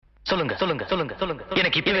சொல்லுங்க சொல்லுங்க சொல்லுங்க சொல்லுங்க.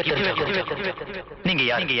 எனக்கு இப்பவே தெரியும். நீங்க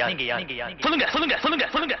யார்? சொல்லுங்க சொல்லுங்க சொல்லுங்க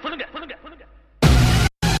சொல்லுங்க சொல்லுங்க சொல்லுங்க.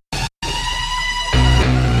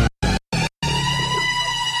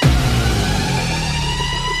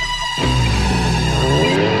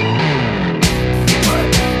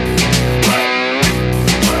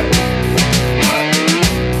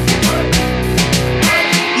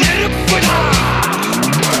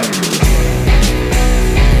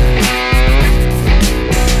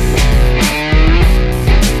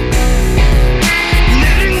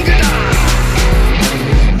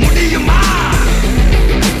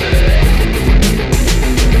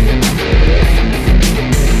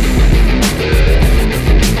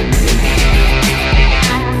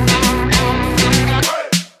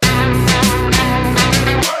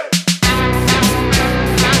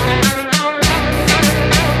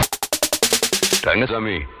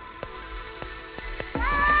 ரங்கசாமி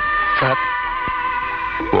சார்,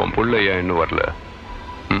 உன் புள்ள ஏன் இன்னும் வரல?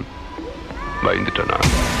 பயந்துட்டனா?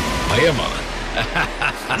 பயமா?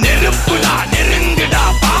 நெருப்புடா நெருங்குடா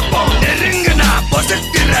பாப்போம், நெருங்குனா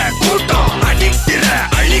பொசுக்கிற கூட்டம், அடிக்கிற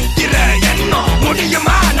அழிக்கிற எண்ணம்,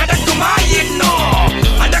 முடியுமா நடக்குமா இன்னும்?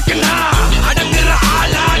 அடக்குனா அடங்குற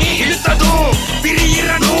ஆளா நீ, இழுத்ததும்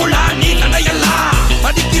பிரியிற நூலா நீ, தடையெல்லாம்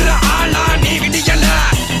மதிக்கிற ஆளா நீ, விடியல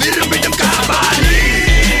விரும்பிடும் காபாலி.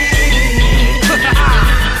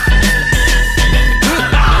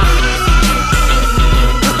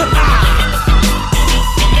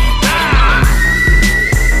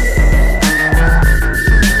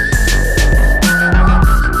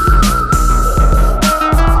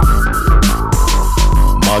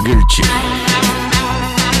 மகிழ்ச்சி.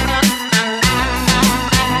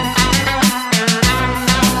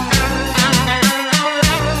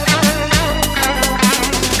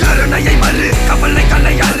 கருணையை மறு கவலை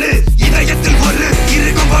கலையாறு, இதயத்தில் ஒரு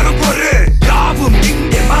இருக்கும் வரும் பொறு, யாவும்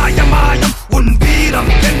இங்கே மாயம், உன்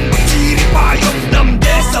வீரம் என்னும் சீறி பாயும், நம்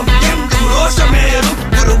தேசம் எங்கும் ரோஷமேறும்,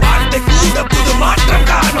 ஒரு வார்த்தை கூட புது மாற்றம்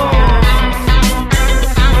காணும்.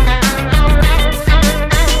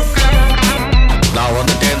 நான்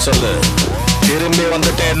வந்துட்டேன்னு சொல்லு, திரும்பி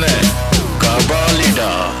வந்துட்டேன்னு.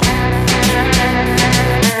 கபாலிடா.